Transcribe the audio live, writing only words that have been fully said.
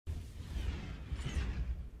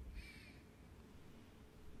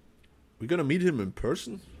We're gonna meet him in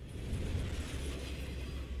person?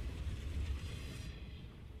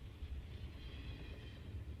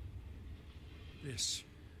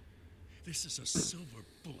 This is a silver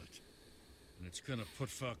bullet. And it's gonna put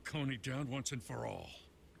Falcone down once and for all.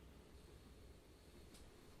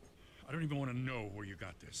 I don't even want to know where you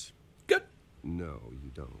got this. Good. No,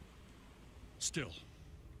 you don't. Still,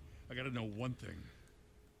 I gotta know one thing.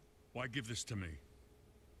 Why give this to me?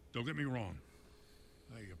 Don't get me wrong.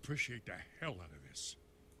 I appreciate the hell out of this.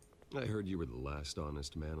 I heard you were the last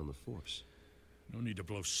honest man on the force. No need to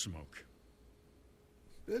blow smoke.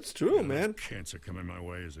 It's true, man. Cancer coming my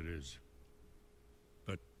way as it is.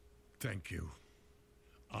 But thank you.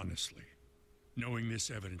 Honestly. Knowing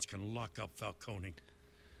this evidence can lock up Falcone.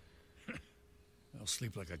 I'll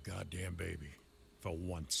sleep like a goddamn baby. For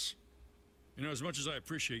once. You know, as much as I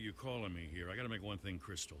appreciate you calling me here, I gotta make one thing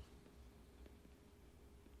crystal.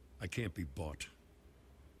 I can't be bought.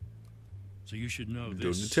 So you should know this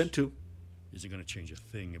Don't intend to. isn't gonna change a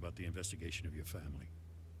thing about the investigation of your family.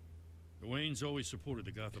 The Waynes always supported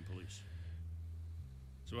the Gotham police.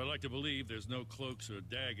 So I like to believe there's no cloaks or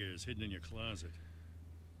daggers hidden in your closet.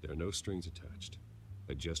 There are no strings attached.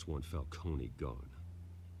 I just want Falcone gone.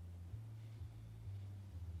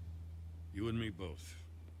 You and me both.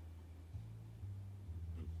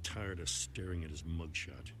 I'm tired of staring at his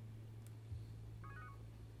mugshot.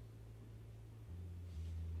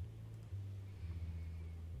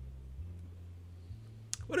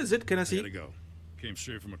 What is it? Can I see? Gotta go. Came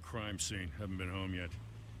straight from a crime scene. Haven't been home yet.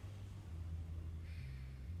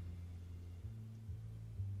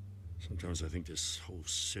 Sometimes I think this whole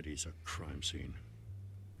city's a crime scene.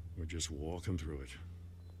 We're just walking through it.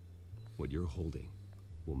 What you're holding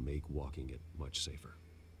will make walking it much safer.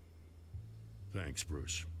 Thanks,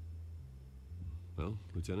 Bruce. Well,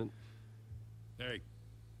 Lieutenant? Hey,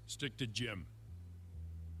 stick to Jim.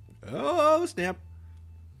 Oh, snap.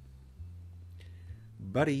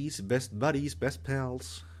 Buddies, best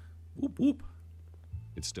pals. Whoop, whoop.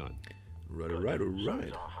 It's done. Right, all right, all right.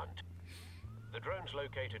 So's our hunt. The drones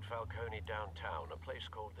located Falcone downtown, a place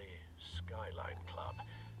called the Skyline Club.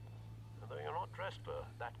 Although you're not dressed for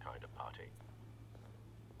that kind of party.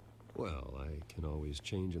 Well, I can always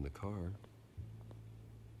change in the car.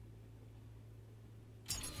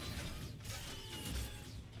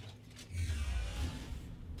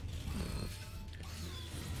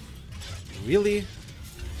 Really?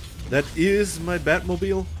 That is my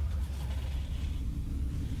Batmobile?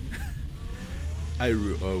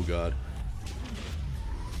 Oh god.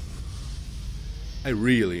 I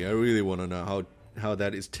really want to know how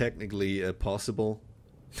that is technically possible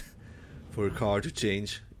for a car to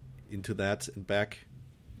change into that and back.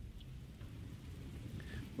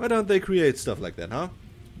 Why don't they create stuff like that, huh?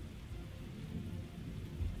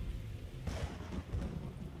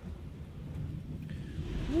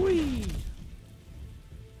 Whee!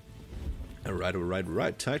 Alright, alright,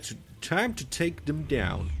 alright. Time to take them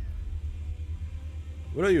down.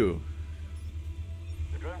 What are you?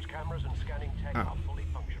 The drone's cameras and scanning tech are fully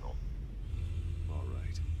functional. All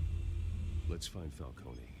right. Let's find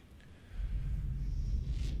Falcone.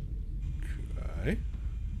 Okay.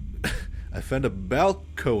 I found a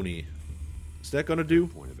balcony. Is that gonna do?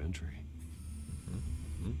 Point of entry.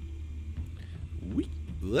 Wee.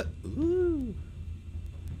 Ooh.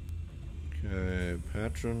 Okay,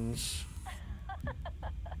 patrons.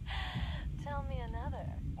 Tell me another.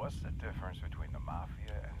 What's the difference between the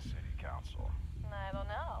Mafia and City Council? I don't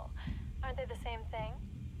know. Aren't they the same thing?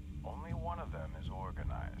 Only one of them is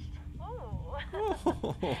organized. Ooh.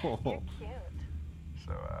 You're cute.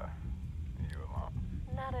 So, you alone?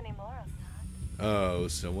 Not anymore, I'm not. Oh,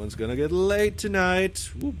 someone's gonna get late tonight.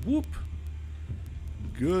 Whoop whoop.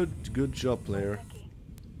 Good job, player. Nicky,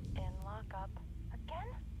 in lockup.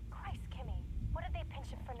 Again? Christ, Kimmy. What did they pinch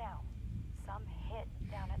him for now? Some hit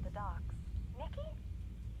down at the docks. Nicky?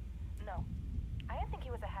 No. I didn't think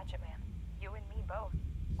he was a hatchet man. You and me both.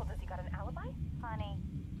 Well, does he got an alibi? Honey,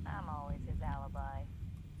 I'm always his alibi.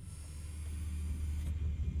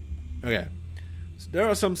 Okay. So there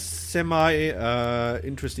are some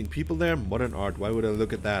semi-interesting people there. Modern art. Why would I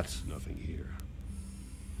look at that? Nothing here.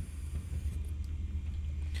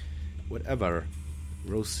 Whatever.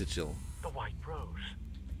 Rose sigil. The White Rose.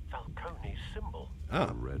 Falcone's symbol. Ah.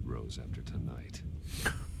 A red rose after tonight.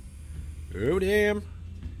 Oh, damn.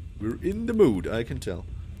 We're in the mood, I can tell.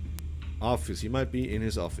 Office. He might be in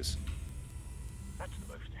his office. That's the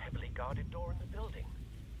most heavily guarded door in the building.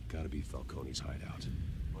 Gotta be Falcone's hideout.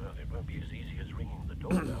 Well, it won't be as easy as ringing the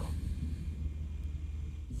doorbell.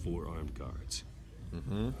 4 armed guards.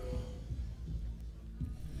 Mm-hmm.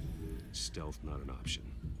 Stealth not an option.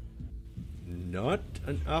 not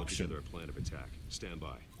an Put option. together a plan of attack. Stand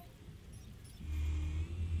by.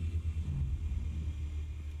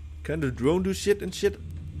 Can the drone do shit and shit?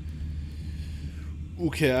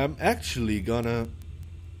 Okay, I'm actually gonna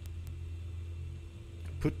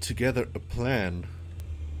put together a plan.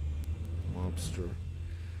 Mobster.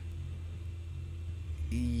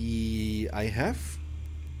 I have.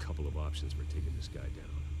 Couple of options for taking this guy down.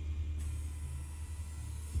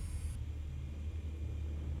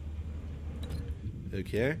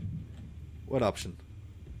 Okay. What option?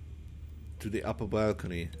 To the upper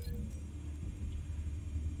balcony.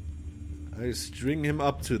 I string him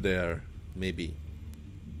up to there, maybe.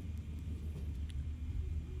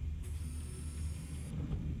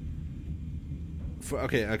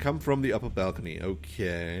 Okay, I come from the upper balcony.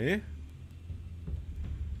 Okay.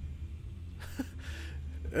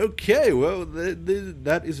 Okay, well,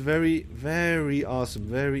 that is very, very awesome.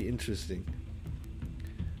 Very interesting.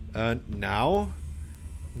 Now,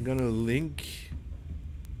 I'm gonna link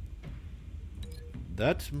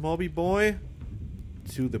that mobby boy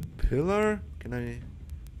to the pillar. Can I...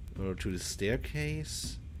 or to the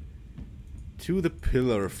staircase? To the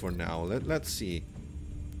pillar for now. Let's see.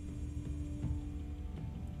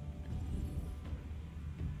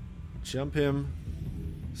 Jump him.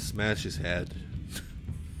 Smash his head.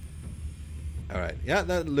 Alright, yeah,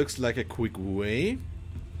 that looks like a quick way.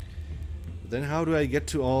 Then how do I get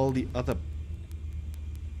to all the other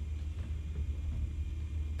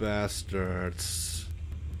bastards?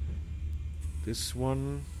 This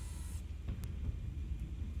one.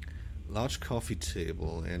 Large coffee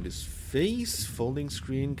table and his face. Folding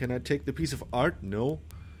screen. Can I take the piece of art? No.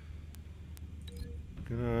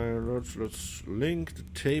 Let's link the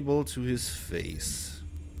table to his face.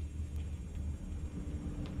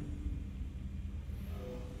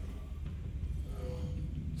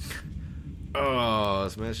 Oh,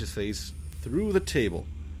 smash his face through the table.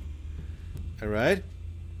 Alright.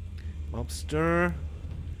 Mobster.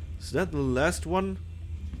 Is that the last one?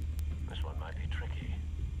 This one might be tricky.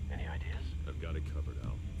 Any ideas? I've got it covered,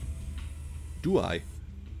 Al. Do I?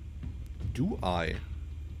 Do I?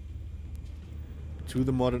 To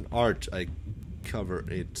the modern art, I cover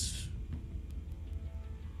it.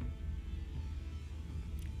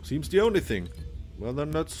 Seems the only thing. Well,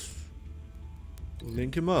 then let's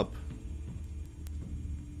link him up.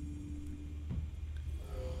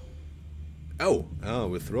 Oh,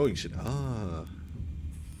 we're throwing shit. Ah.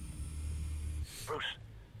 Bruce,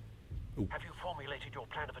 Ooh. have you formulated your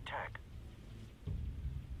plan of attack?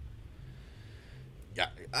 Yeah,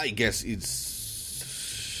 I guess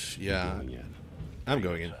it's... yeah, Going in. I'm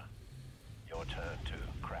going in. Your turn to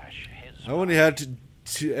crash his... I only had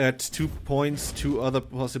to add 2 points, 2 other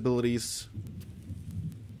possibilities.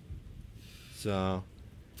 So,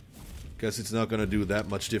 guess it's not gonna do that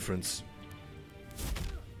much difference.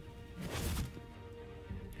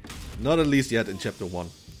 Not at least yet in chapter 1.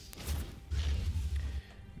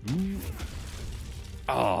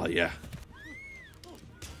 Oh, yeah.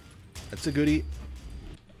 That's a goodie.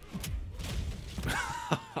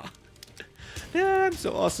 Yeah, I'm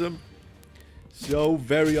so awesome. So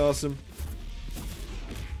very awesome.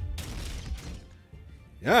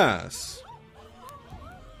 Yes.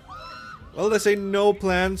 Well, they say no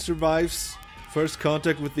plan survives first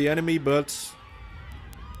contact with the enemy, but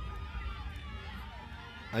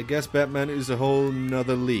I guess Batman is a whole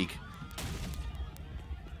nother league.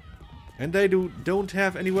 And they don't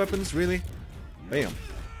have any weapons, really? Bam.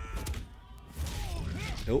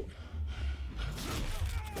 Oh.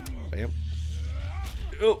 Bam.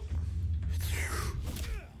 Oh.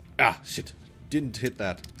 Ah, shit. Didn't hit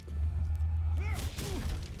that.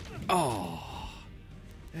 Oh.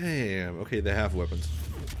 Damn. Okay, they have weapons.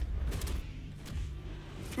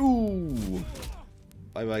 Ooh.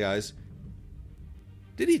 Bye-bye, guys.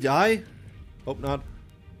 Did he die? Hope not.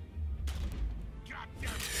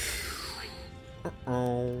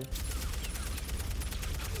 Uh-oh.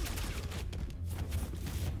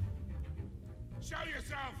 Show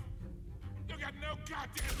yourself! You got no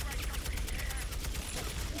goddamn right to be here!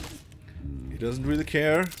 He doesn't really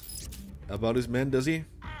care about his men, does he?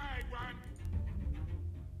 I want...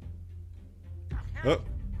 Oh.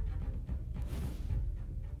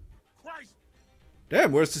 Christ!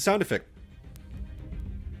 Damn, where's the sound effect?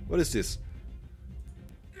 What is this?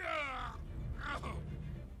 Oh.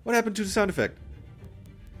 What happened to the sound effect?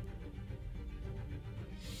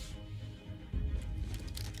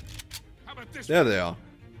 How about this? There they are.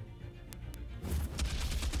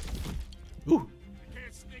 Ooh. You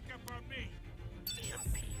can't sneak up on me.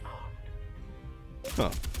 EMP armed.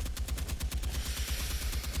 Huh.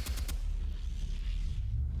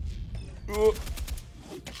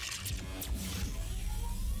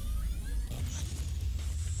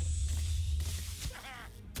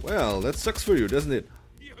 Well, that sucks for you, doesn't it?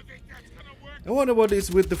 You think that's gonna work? I wonder what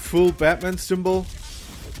is with the full Batman symbol.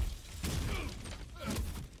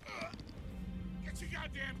 Get your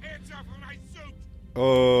goddamn hands off of my suit!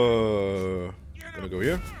 Gonna go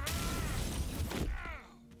here.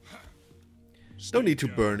 Don't need to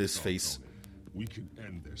burn his face. We can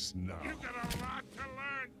end this now. You got a lot to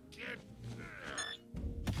learn, kid.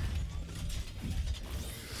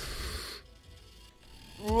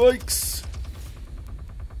 Yikes.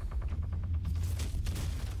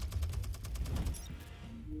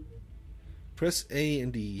 Press A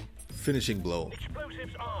and D. Finishing blow.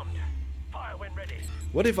 Explosives armed. Fire when ready.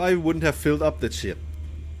 What if I wouldn't have filled up that shit?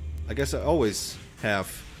 I guess I always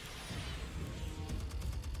have.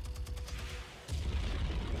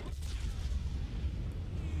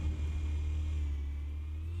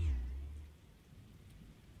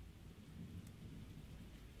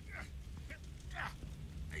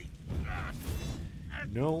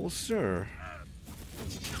 No, sir.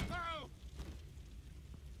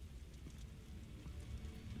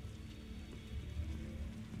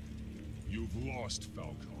 You've lost,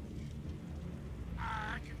 Falcone.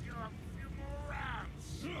 I can do a few more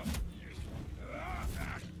rounds.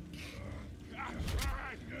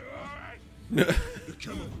 The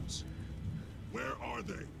chemicals. Where are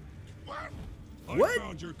they? What? I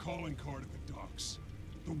found your calling card at the docks.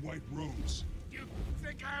 The White Rose. You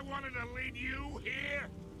think I wanted to lead you here?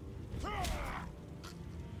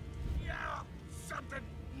 Yeah, something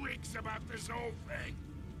reeks about this whole thing.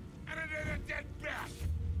 And it is a dead bat.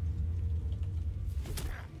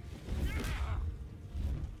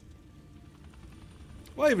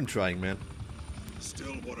 Why even trying, man?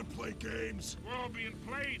 Still want to play games? We're all being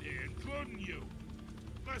played here, including you.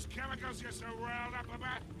 Those chemicals you're so riled up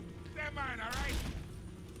about, they're mine, all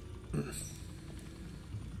right?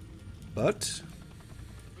 But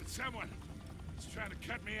But someone is trying to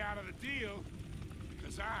cut me out of the deal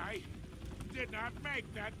because I did not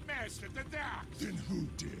make that mess at the docks. Then who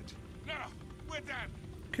did? No, we're done.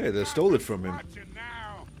 okay, they stole it from him. Watching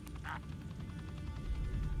now.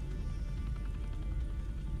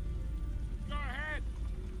 Go ahead.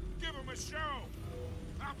 Give him a show.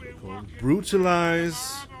 I'll be walking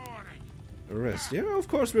Brutalize, tomorrow morning. arrest. Yeah, of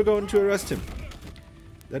course we're going to arrest him.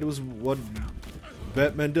 That was what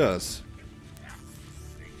Batman does.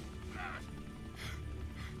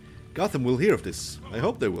 Gotham will hear of this. I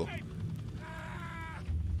hope they will.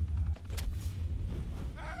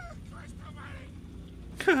 Christ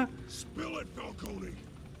almighty. Spill it, Falcone,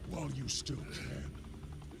 while you still can.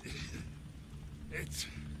 It's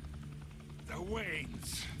the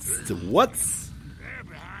Waynes. The what? They're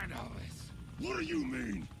behind all this. What do you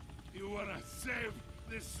mean? You want to save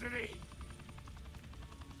this city?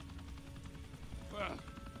 Well,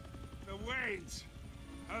 the Waynes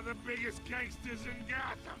are the biggest gangsters in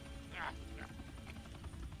Gotham.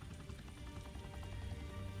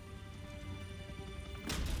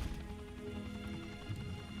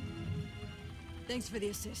 Thanks for the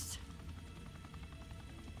assist.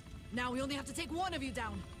 Now we only have to take one of you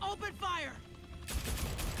down. Open fire!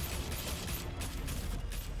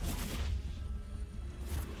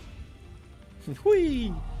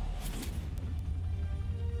 Whee!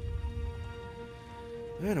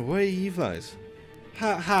 And away he flies.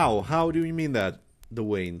 How do you mean that? The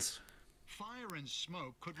Waynes. Fire and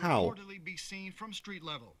smoke could How? reportedly be seen from street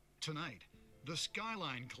level. Tonight, the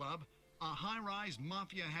Skyline Club, a high-rise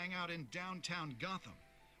mafia hangout in downtown Gotham,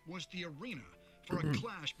 was the arena for a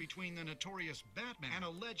clash between the notorious Batman and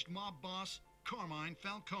alleged mob boss Carmine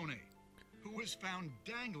Falcone, who was found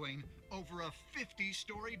dangling over a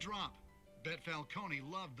 50-story drop. Bet Falcone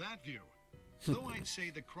loved that view. Though I'd say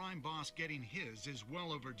the crime boss getting his is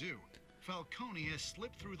well overdue, Falcone has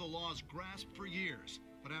slipped through the law's grasp for years.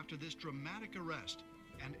 But after this dramatic arrest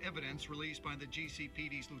and evidence released by the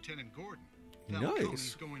GCPD's Lieutenant Gordon,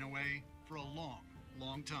 Falcone's going away for a long,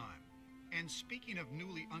 long time. And speaking of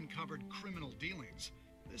newly uncovered criminal dealings,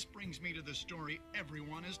 this brings me to the story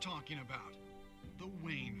everyone is talking about: the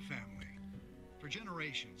Wayne family. For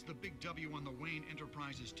generations, the big W on the Wayne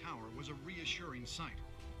Enterprises Tower was a reassuring sight.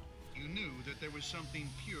 You knew that there was something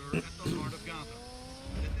pure at the heart of Gotham,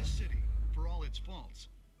 that this city, for all its faults,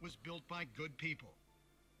 was built by good people.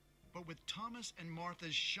 But with Thomas and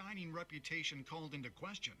Martha's shining reputation called into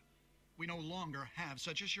question, we no longer have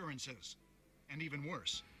such assurances. And even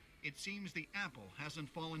worse, it seems the apple hasn't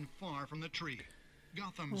fallen far from the tree.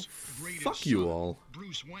 Gotham's greatest fuck you son, all.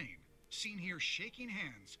 Bruce Wayne, seen here shaking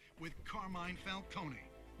hands with Carmine Falcone.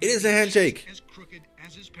 It is a handshake. As crooked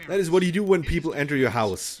as his parents. That is what you do when people enter your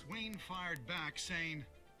house. Wayne fired back saying,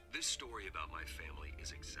 This story about my family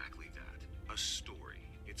is exactly that. A story.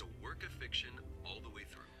 It's a work of fiction all the way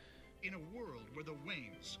through. In a world where the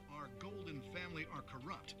Waynes, our golden family, are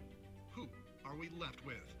corrupt, who are we left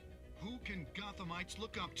with? Who can Gothamites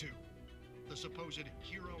look up to? The supposed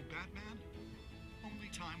hero Batman? Only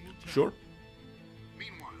time will tell. Sure.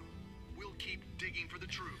 Meanwhile, we'll keep digging for the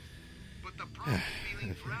truth. But the problem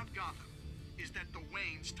feeling throughout Gotham is that the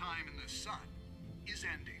Waynes' time in the sun is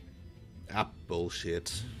ending. Ah,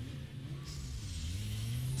 bullshit.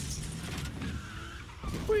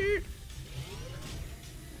 Whee!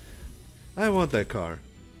 I want that car.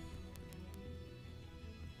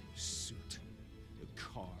 Suit, the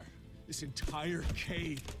car, this entire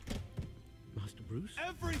cave. Master Bruce?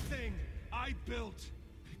 Everything I built.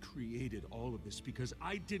 I created all of this because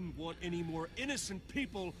I didn't want any more innocent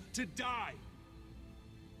people to die.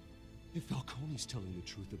 If Falcone's telling the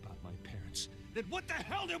truth about my parents, then what the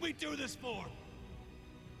hell did we do this for?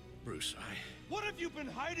 Bruce, What have you been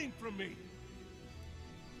hiding from me?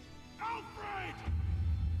 Alfred!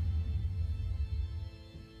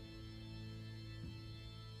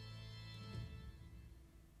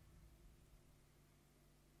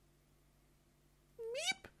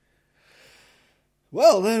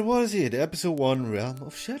 Well, that was it. Episode 1, Realm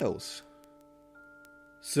of Shadows.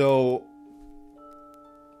 So,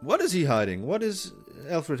 what is he hiding? What is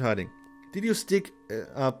Alfred hiding? Did you stick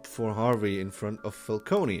up for Harvey in front of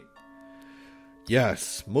Falcone?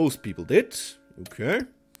 Yes, most people did. Okay.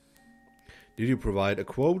 Did you provide a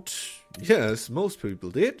quote? Yes, most people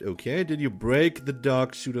did. Okay. Did you break the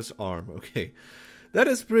dog shooter's arm? Okay. That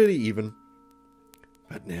is pretty even.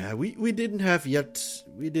 But nah, we didn't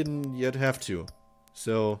yet have to.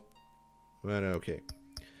 So, well, okay.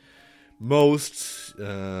 Most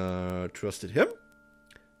trusted him.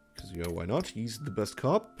 Because, yeah, why not? He's the best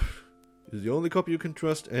cop. He's the only cop you can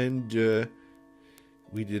trust, and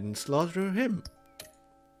we didn't slaughter him.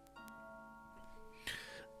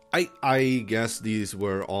 I guess these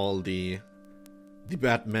were all the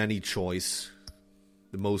Batman-y choice.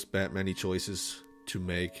 The most Batman-y choices to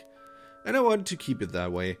make. And I wanted to keep it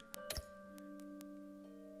that way.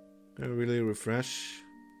 I really refresh.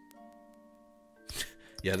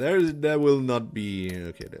 Yeah, there will not be.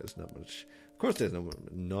 Okay, there's not much. Of course, there's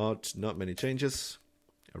not many changes.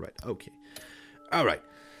 All right. Okay. All right.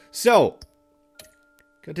 So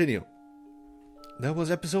continue. That was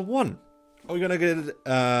episode 1. Are we gonna get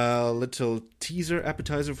a little teaser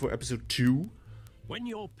appetizer for episode 2? When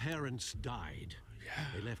your parents died,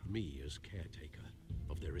 they left me as caretaker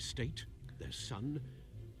of their estate, their son,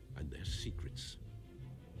 and their secrets.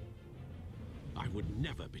 I would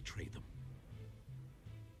never betray them.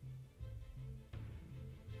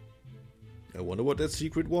 I wonder what that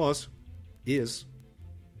secret is.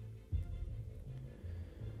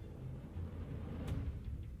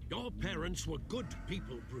 Your parents were good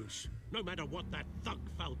people, Bruce. No matter what that thug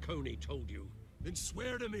Falcone told you. Then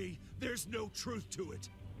swear to me there's no truth to it.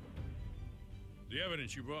 The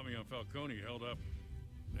evidence you brought me on Falcone held up.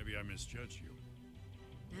 Maybe I misjudged you.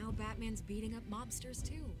 Now Batman's beating up mobsters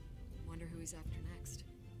too. Wonder who he's after next.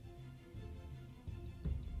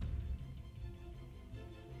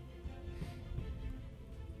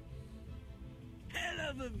 Hell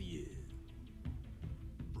of a view.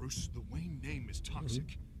 Bruce, the Wayne name is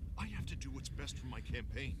toxic. I have to do what's best for my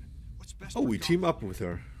campaign. What's best Oh, for we Gotham. team up with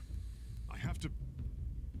her. I have to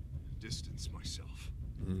distance myself.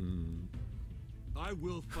 I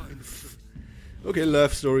will find the truth. Okay,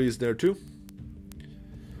 love story is there too.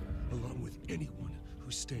 Along with anyone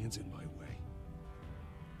who stands in my way.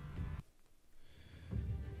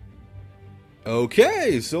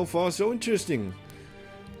 Okay, so far so interesting.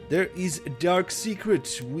 There is a dark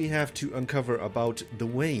secret we have to uncover about the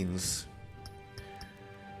Waynes.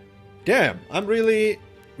 Damn, I'm really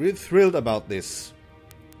thrilled about this.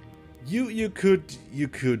 You could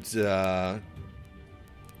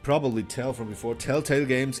probably tell from before, Telltale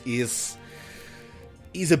Games is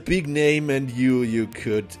a big name, and you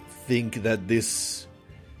could think that this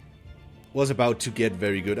was about to get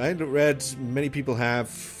very good. I read many people have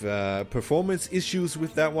performance issues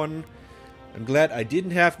with that one. I'm glad I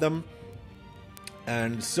didn't have them.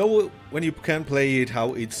 And so when you can play it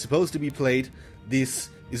how it's supposed to be played, this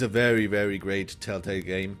is a very, very great Telltale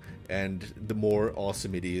game, and the more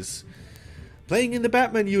awesome it is. Playing in the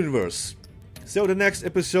Batman universe. So the next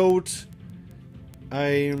episode,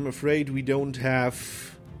 I'm afraid we don't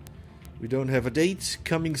have a date.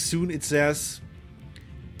 Coming soon, it says.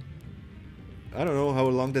 I don't know, how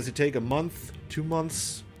long does it take? A month? 2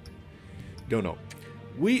 months? Don't know.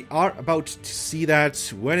 We are about to see that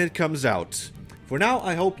when it comes out. For now,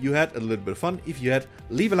 I hope you had a little bit of fun. If you had,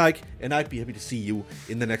 leave a like, and I'd be happy to see you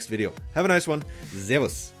in the next video. Have a nice one.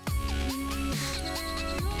 Servus.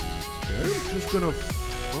 Okay, I'm just gonna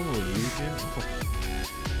Oh, Legion.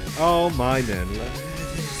 Oh my man.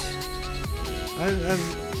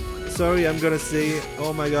 I'm sorry, I'm gonna say,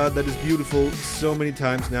 oh my god, that is beautiful so many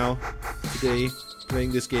times now today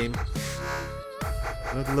playing this game.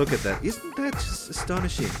 But look at that. Isn't that just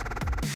astonishing?